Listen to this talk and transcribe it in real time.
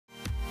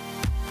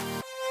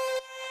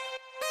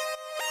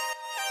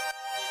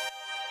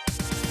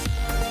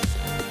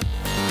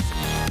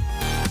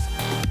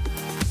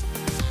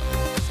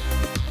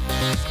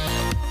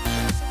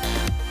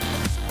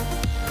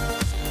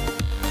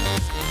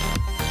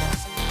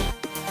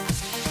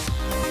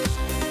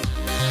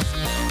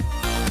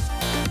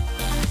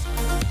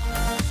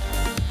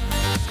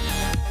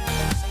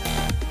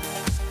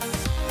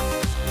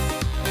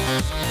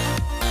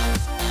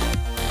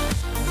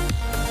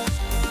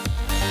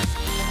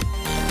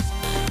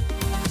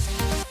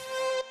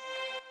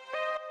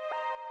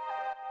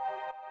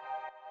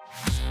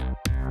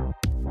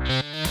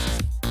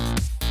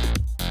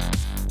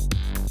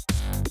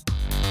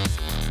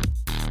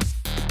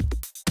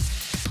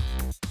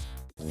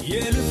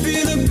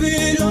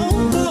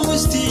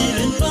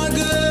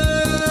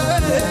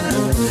ልናገር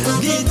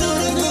ጌታ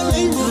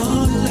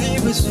ረገለኛል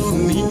ብዙም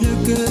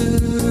ይነገር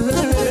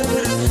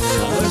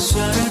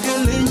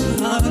አሻገለኝ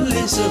አለ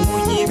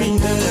ሰሙኝ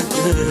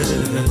ቢነገር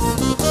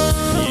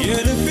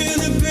የልቤ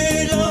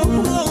ነው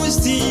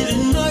እስቲ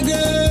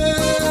ልናገር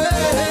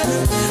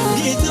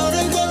ጌታ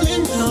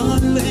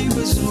ረገለኛል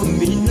ብዙም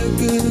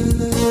ይነገር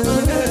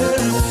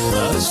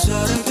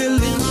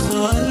አሻገለኝ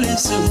አለ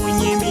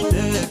ሰሙኝ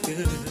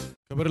ቢነገር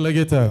ክብር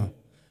ለጌታ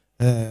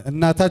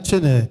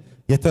እናታችን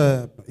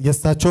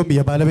የሳቸውም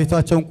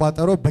የባለቤታቸውን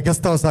ቋጠሮ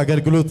በገስታውስ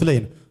አገልግሎት ላይ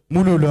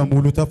ሙሉ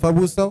ለሙሉ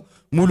ተፈውሰው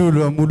ሙሉ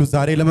ለሙሉ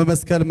ዛሬ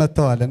ለመመስከር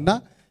መተዋልና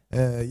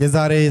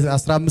የዛሬ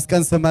 15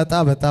 ቀን ስመጣ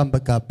በጣም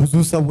በቃ ብዙ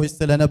ሰዎች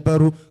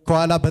ስለነበሩ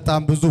ከኋላ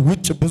በጣም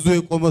ውጭ ብዙ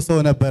የቆመ ሰው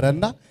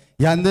ነበርና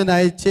ያንን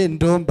አይቼ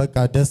እንደውም በቃ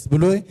ደስ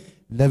ብሎኝ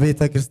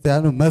ለቤተ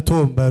ክርስቲያኑ 100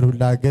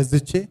 ወንበሩላ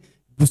ገዝቼ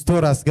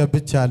ስቶር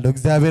አስገብቻለሁ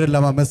እግዚአብሔርን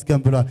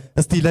ለማመስገን ብሏል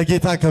እስቲ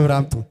ለጌታ ክብር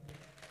አምጡ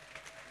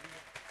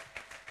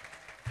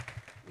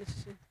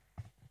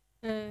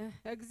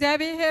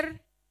እግዚአብሔር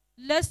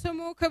ለስሙ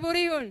ክብር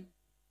ይሁን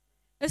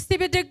እስቲ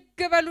ብድግ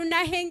በሉና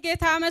ይሄን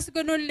ጌታ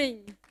አመስግኑልኝ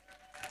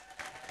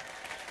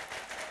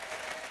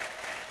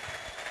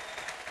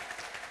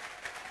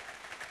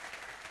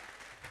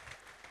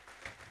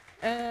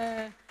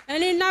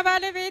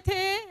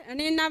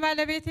እኔና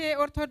ባለቤቴ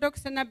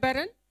ኦርቶዶክስ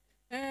ነበርን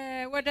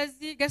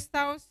ወደዚህ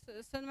ገስታውስ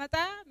ስንመጣ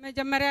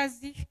መጀመሪያ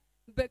እዚህ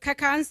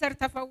ከካንሰር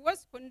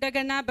ተፈወስኩ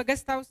እንደገና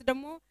በገስታውስ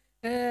ደግሞ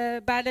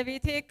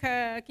ባለቤቴ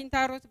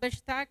ከኪንታሮት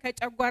በሽታ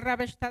ከጨጓራ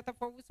በሽታ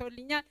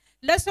ተፈውሶልኛል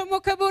ለስሙ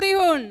ክብር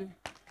ይሁን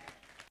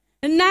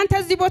እናንተ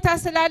እዚህ ቦታ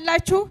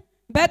ስላላችሁ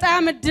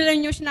በጣም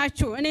እድለኞች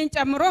ናችሁ እኔን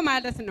ጨምሮ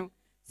ማለት ነው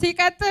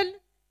ሲቀጥል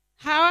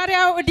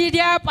ሐዋርያው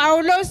ዲዲያ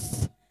ጳውሎስ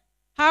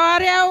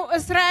ሐዋርያው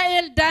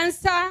እስራኤል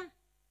ዳንሳ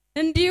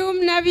እንዲሁም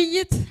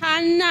ነብይት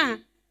ሃና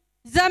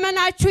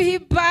ዘመናችሁ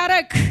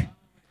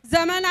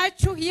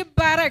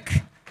ይባረክ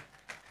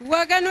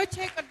ወገኖቼ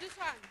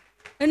ቅዱሳን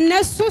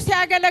እነሱ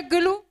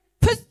ሲያገለግሉ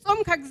ፍጹም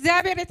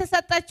ከእግዚአብሔር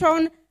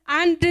የተሰጣቸውን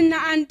አንድና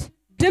አንድ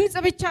ድምጽ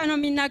ብቻ ነው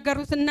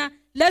የሚናገሩትና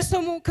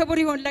ለስሙ ክብር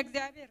ይሁን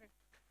ለእግዚአብሔር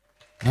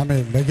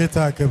አሜን ለጌታ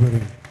ክብር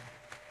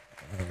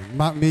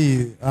ማሚ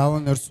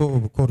አሁን እርሶ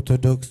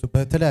ኦርቶዶክስ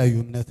በተለያዩ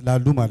እምነት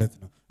ላሉ ማለት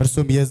ነው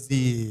እርሱም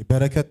የዚህ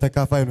በረከት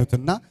ተካፋይ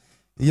ነውና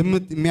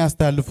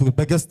የሚያስተላልፉ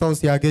በገስታውስ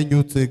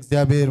ያገኙት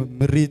እግዚአብሔር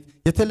ምሪት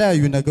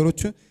የተለያዩ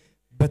ነገሮች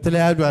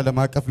በተለያዩ ዓለም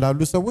አቀፍ ላሉ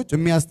ሰዎች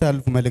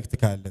የሚያስተላልፉ መልእክት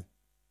ካለ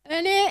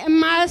እኔ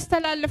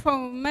ማስተላልፈው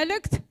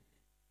መልእክት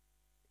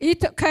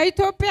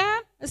ከኢትዮጵያ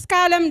እስከ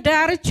ዓለም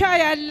ዳርቻ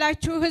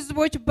ያላችሁ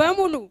ህዝቦች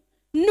በሙሉ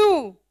ኑ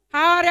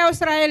ሐዋርያው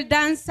እስራኤል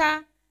ዳንሳ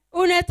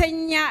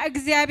እውነተኛ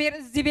እግዚአብሔር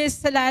እዚህ ቤት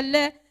ስላለ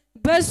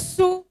በሱ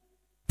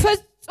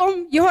ፍጹም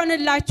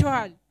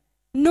ይሆንላችኋል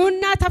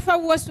ኑና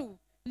ተፈወሱ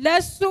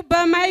ለሱ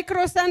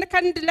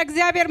በማይክሮሰከንድ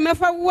ለእግዚአብሔር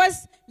መፈወስ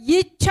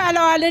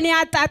ይቻላል እኔ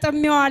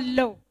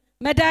አጣጥሜዋለሁ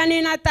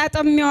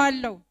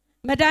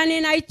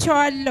መዳኔን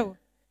አይቼዋለሁ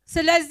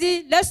ስለዚህ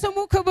ለስሙ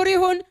ክብር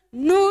ይሁን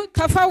ኑ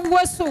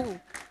ተፈወሱ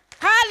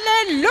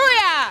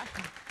ሃሌሉያ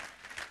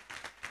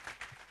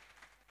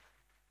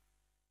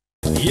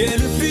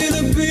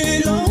የልቤ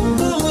ነው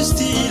እስቲ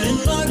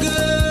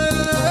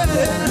ልናገር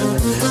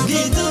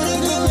ጌታ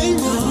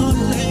ረገለኛል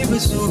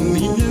ብዙም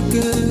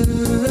ይነገር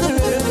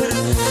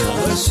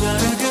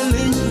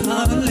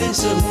አሻገለኛል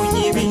ሰሙኝ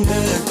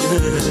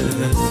ቢነገር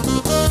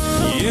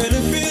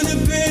የልቤ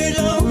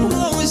ነው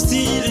እስቲ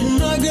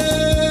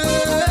ልናገር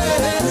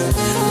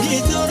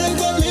ጌታ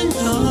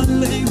ረገለኛል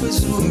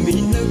ብዙም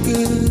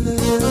ይነገር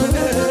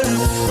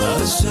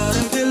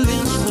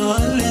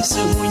አሻገለኛል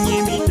ሰሙኝ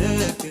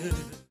ቢነገር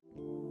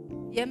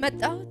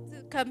የመጣሁት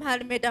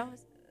ከመሃል ሜዳ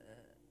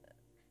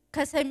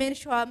ከሰሜን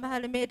ሸዋ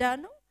መሃል ሜዳ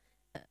ነው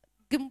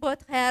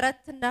ግንቦት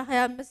 24 እና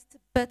 25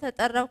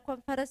 በተጠራው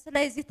ኮንፈረንስ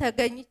ላይ እዚህ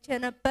ተገኝቼ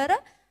ነበር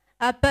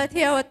አባቴ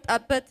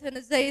ያወጣበትን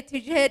ዘይት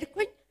ይዤ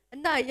ሄድኩኝ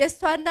እና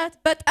የሷ እናት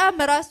በጣም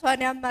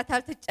ራሷን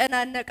ያማታል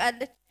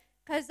ትጨናነቃለች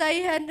ከዛ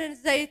ይሄንን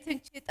ዘይት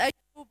እንቺ ጠጪ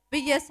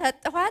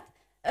በየሰጠኋት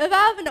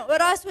እባብ ነው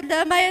ራሱ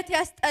ለማየት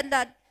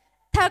ያስጠላል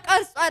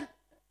ተቀርጿል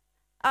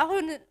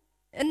አሁን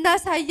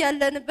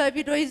እናሳያለን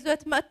በቪዲዮ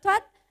ይዞት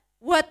መጥቷል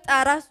ወጣ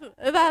ራሱ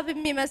እባብ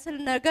የሚመስል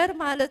ነገር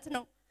ማለት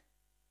ነው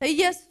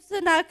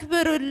ኢየሱስን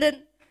አክብሩልን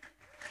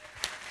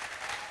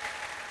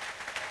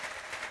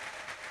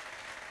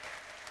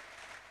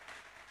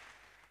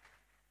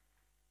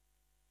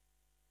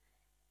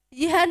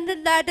ይሄንን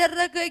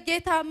ላደረገ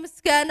ጌታ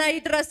ምስጋና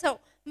ይድረሰው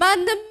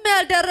ማንንም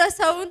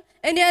ያልደረሰውን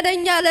እኔ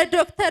ነኝ ያለ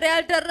ዶክተር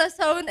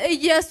ያልደረሰውን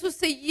ኢየሱስ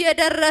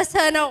እየደረሰ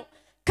ነው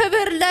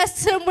ክብር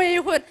ለስሙ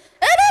ይሁን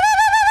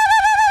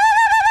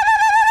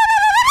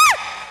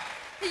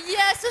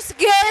ኢየሱስ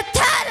ጌታ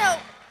ነው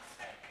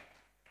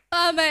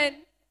አሜን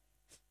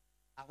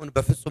አሁን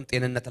በፍጹም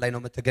ጤንነት ላይ ነው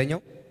የምትገኘው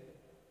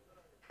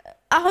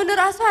አሁን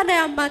ራሷን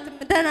ያማትም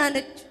ደህና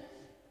ነች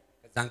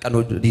ከዛን ቀን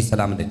ወዲህ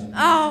ሰላም ነች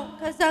አዎ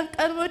ከዛን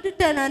ቀን ወዲህ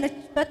ደህና ነች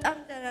በጣም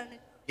ደህና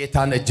ነች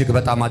ጌታን እጅግ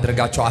በጣም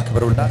አድርጋቸው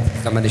አክብሩላት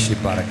ዘመንሽ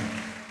ይባረክ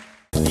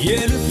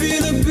የልቤ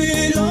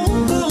ነው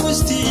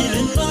እስቲ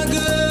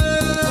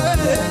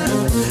ልናገር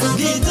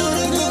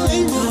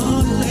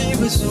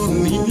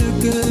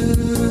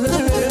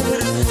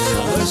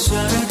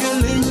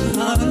አሻረገልኝ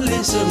አለ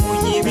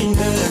ሰሙኝ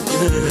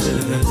ቢነገር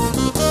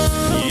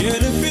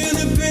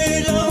የልቤ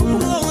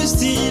ዳውራ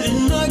ውስጥ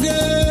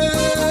ልናገር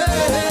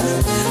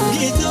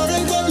ጌታ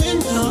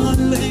አረገልኝ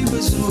አለ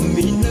ብዙ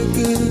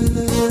ቢነገር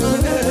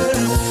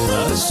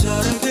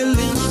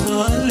አሻረገልኝ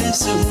አለ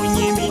ሰሙኝ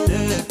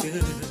ቢነገር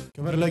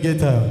ክብር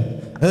ለጌታ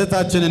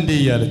እህታችን እንዲህ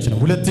እያለች ነው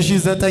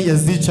 2009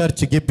 እዚህ ቸርች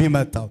ግቢ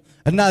መጣው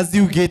እና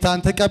እዚሁ ጌታን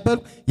ተቀበል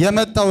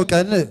የመጣው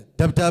ቀን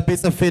ደብዳቤ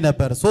ጽፌ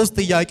ነበር 3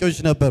 ጥያቄዎች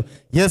ነበር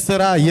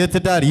የሥራ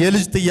የትዳር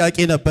የልጅ ጥያቄ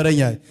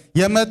ነበረኛ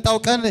የመጣው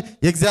ቀን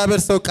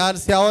የእግዚአብሔር ሰው ቃል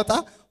ሲያወጣ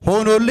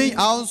ሆኖልኝ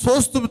አሁን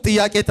 3ቱም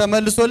ጥያቄ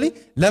ተመልሶልኝ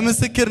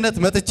ለምስክርነት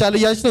መጥቻለሁ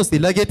እያለች ነው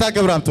እስቲ ለጌታ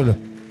ክብር አምጡልኝ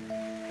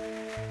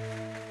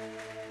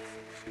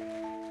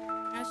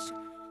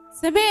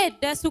ስሜ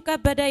ደሱ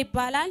ከበደ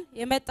ይባላል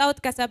የመጣሁት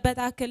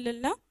ከሰበታ ክልል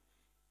ነው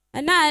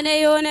እና እኔ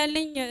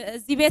የሆነልኝ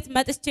እዚህ ቤት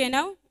መጥቼ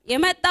ነው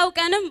የመጣው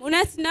ቀንም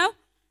እውነት ነው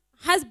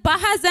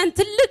በሐዘን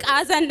ትልቅ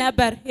ሐዘን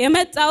ነበር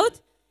የመጣሁት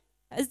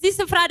እዚህ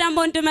ስፍራ ደግሞ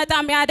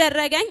እንድመጣም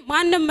ያደረገኝ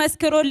ማንም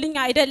መስክሮልኝ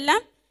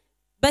አይደለም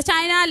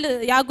በቻይናል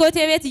ያጎቴ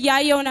ቤት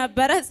ያየው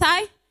ነበር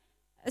ሳይ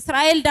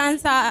እስራኤል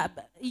ዳንሳ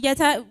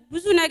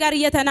ብዙ ነገር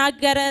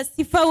እየተናገረ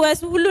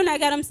ሲፈወሱ ሁሉ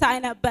ነገርም ሳይ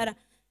ነበር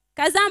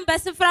ከዛም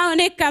በስፍራው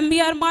እኔ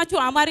ከሚያርማቹ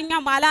አማርኛ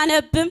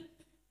ማላነብም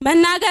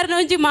መናገር ነው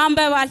እንጂ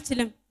ማንበብ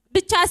አልችልም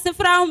ብቻ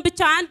ስፍራውን ብቻ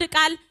አንድ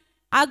ቃል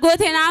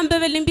አጎቴና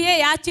አንብብልኝ ብዬ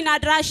ያቺን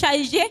አድራሻ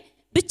ይዤ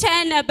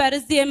ብቻዬን ነበር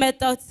እዚህ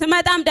የመጣሁት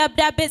ስመጣም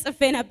ደብዳቤ ጽፌ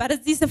ነበር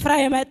እዚህ ስፍራ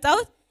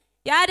የመጣሁት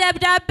ያ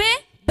ደብዳቤ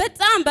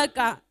በጣም በቃ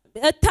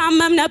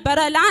እታመም ነበር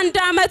ለአንድ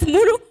አመት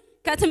ሙሉ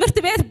ከትምህርት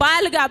ቤት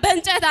ባልጋ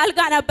በእንጨት አልጋ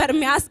ነበር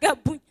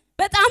የሚያስገቡኝ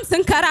በጣም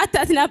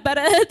ስንከራተት ነበር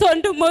እህት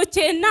ወንድሞቼ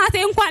እናቴ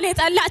እንኳን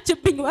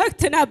የጠላችብኝ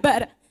ወቅት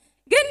ነበር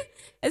ግን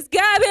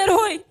እግዚአብሔር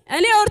ሆይ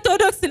እኔ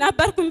ኦርቶዶክስ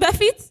ነበርኩኝ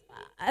በፊት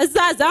እዛ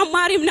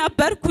ዛማሪም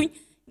ነበርኩኝ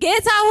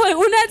ጌታ ሆይ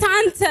እውነት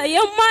አንተ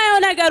የማየው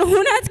ነገር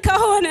እውነት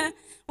ከሆነ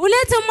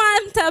እውነትም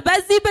አንተ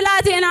በዚህ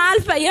ብላቴና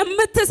አልፈ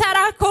የምትሰራ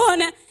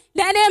ከሆነ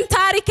ለኔም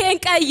ታሪኬን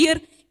ቀይር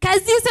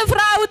ከዚህ ስፍራ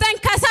አውጣኝ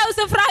ከሰው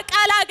ስፍራ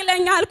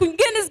ቀላቅለኝ አልኩኝ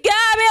ግን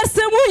እግዚአብሔር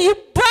ስሙ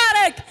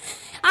ይባረክ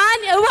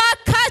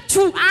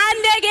እባካችሁ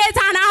አንዴ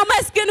ጌታን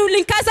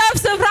አመስግኑልኝ ከሰው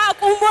ስፍራ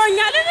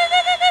ቁሞኛል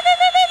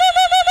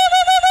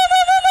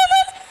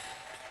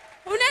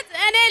እውነት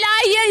እኔ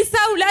ላየኝ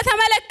ሰው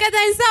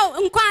ለተመለከተኝ ሰው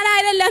እንኳን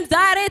አይደለም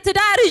ዛሬ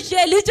ትዳር ይዤ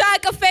ልጅ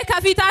አቅፌ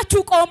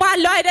ከፊታችሁ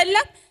ቆማለሁ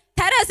አይደለም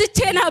ተረስቼ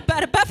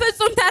ነበር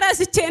በፍጹም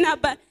ተረስቼ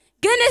ነበር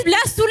ግን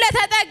ለሱ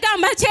ለተጠጋ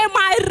መቼም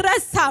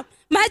አይረሳም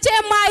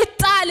መቼም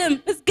አይጣልም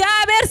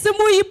እግዚአብሔር ስሙ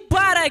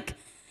ይባረክ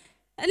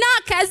እና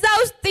ከዛ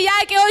ውስጥ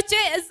ጥያቄዎቼ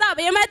እዛ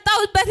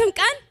የመጣሁበትም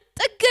ቀን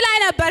ጥግ ላይ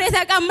ነበር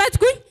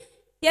የተቀመጥኩኝ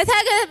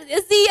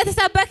እዚህ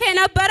የተሰበከ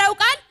የነበረው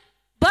ቃል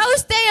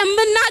በውስጤ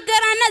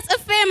የምናገራና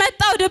ጽፌ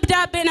የመጣው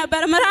ደብዳቤ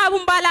ነበር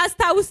ምራቡን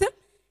ባላስታውስም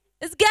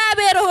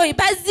እግዚአብሔር ሆይ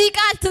በዚህ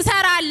ቃል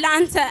ትሰራለህ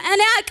አንተ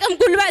እኔ አቅም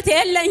ጉልበት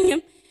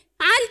የለኝም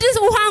አንድ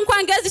ውሃ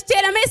እንኳን ገዝቼ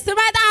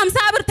ለመስመጣ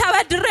 50 ብር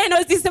ተበድሬ ነው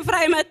እዚህ ስፍራ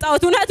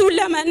የመጣሁት እውነቱን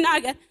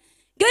ለመናገር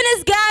ግን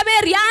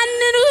እግዚአብሔር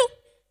ያንኑ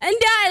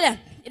እንዲያለ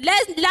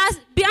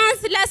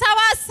ቢያንስ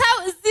ለሰባት ሰው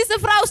እዚህ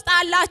ስፍራ ውስጥ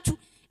አላችሁ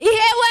ይሄ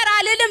ወር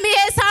አልልም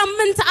ይሄ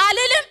ሳምንት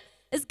አልልም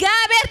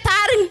እግዚአብሔር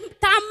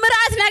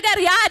ታምራት ነገር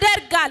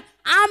ያደርጋል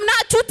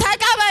አምናችሁ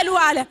ተቀበሉ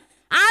አለ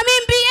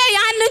አሜን ብዬ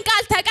ያንን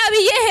ቃል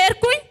ተቀብዬ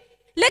ሄድኩኝ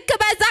ልክ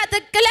በዛ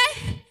ጥቅ ላይ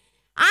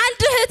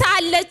አንድ እህት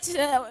አለች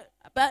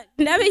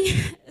ነብይ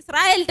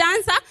እስራኤል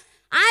ዳንሳ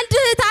አንድ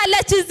እህት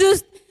አለች እዚህ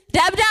ውስጥ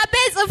ደብዳቤ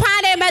ጽፋ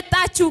ነው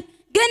የመጣችው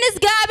ግን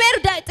እግዚአብሔር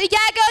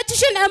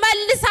ጥያቄዎችሽን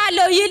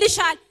እመልሳለሁ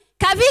ይልሻል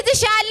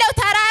ከፊትሽ ያለው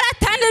ተራራ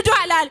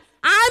ተንዷል አለ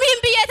አሜን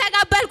ብዬ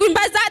ተቀበልኩኝ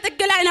በዛ ጥግ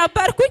ላይ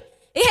ነበርኩኝ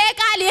ይሄ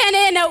ቃል የኔ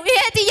ነው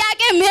ይሄ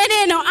ጥያቄም የኔ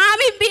ነው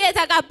አሜን ብዬ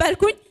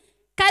ተቀበልኩኝ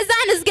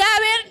ከዛን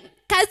እግዚአብሔር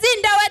ከዚህ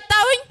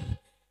እንደወጣሁኝ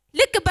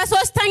ልክ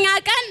በሶስተኛ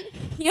ቀን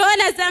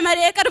የሆነ ዘመድ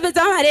የቅርብ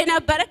ዘመድ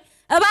ነበር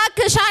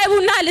እባክህ ሻይ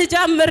ቡና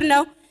ልጀምር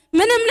ነው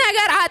ምንም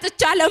ነገር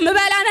አጥቻለሁ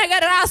ምበላ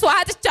ነገር ራሱ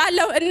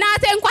አጥቻለሁ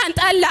እናቴ እንኳን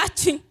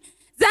ጠላችኝ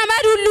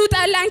ዘመድ ሁሉ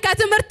ጠላኝ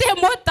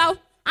ከትምህርቴም ወጣው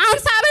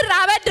 50 ብር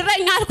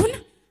አበድረኝ አልኩኝ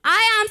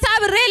አይ 50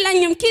 ብር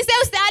የለኝም ኪሴ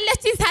ውስጥ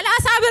ያለችኝ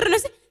 30 ብር ነው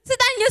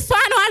ስጠኝ እሷ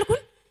ነው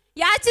አልኩኝ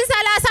ያቺን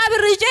 30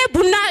 ብር ይዤ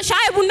ቡና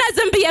ሻይ ቡና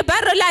ዝም ብዬ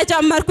በር ላይ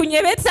ጀመርኩኝ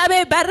የቤተሰቤ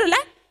በር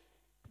ላይ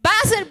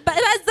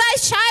በዛ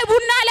ሻይ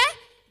ቡና ላይ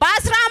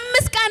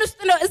በ15 ቀን ውስጥ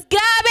ነው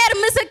እግዚአብሔር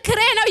ምስክሬ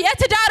ነው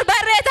የትዳር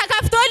በር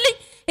ተከፍቶልኝ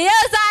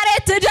የዛሬ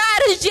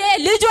ትዳር ይዤ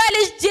ልጅ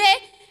ወልጄ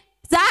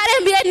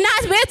ዛሬም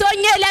የእናት ቤት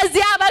ሆኜ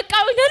ለዚህ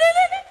አበቃው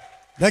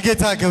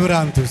ለጌታ ክብር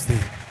አምጡ እስቲ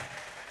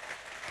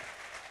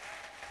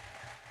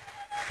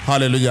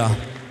ሃሌሉያ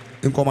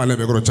እንቆማለን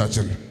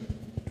በእግሮቻችን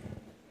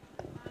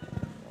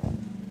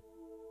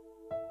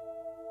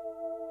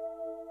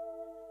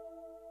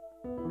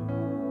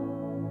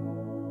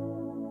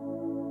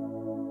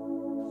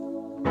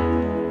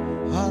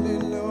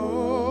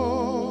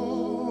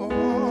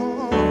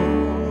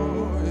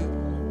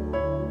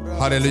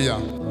ሃሌሉያ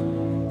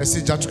እስቲ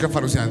እጃችሁ ከፍ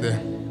አድርጉ ሲያንተ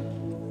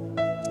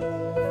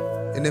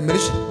እኔ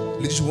ምንሽ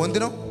ልጅሽ ወንድ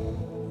ነው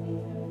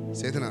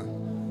ሴት ናት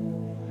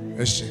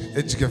እሺ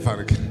እጅ ከፍ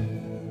አድርግ።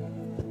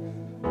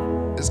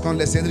 እስካሁን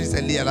ለሴት ልጅ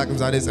ጸልይ አላቅም፣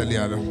 ዛሬ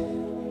ጸልያለሁ።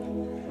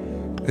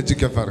 እጅ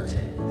ከፍ አድርግ።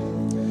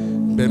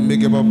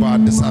 በሚገባው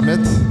በአዲስ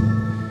ዓመት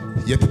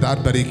የትዳር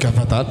በር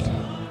ይከፈታል።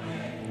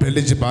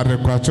 በልጅ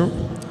ባረኳቸው።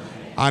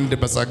 1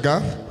 በጸጋ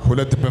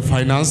 2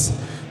 በፋይናንስ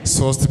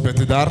 3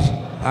 በትዳር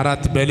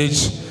 4 በልጅ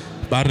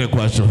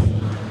ባረኳቸው።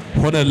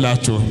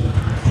 ሆነላችሁ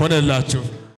ሆነላችሁ።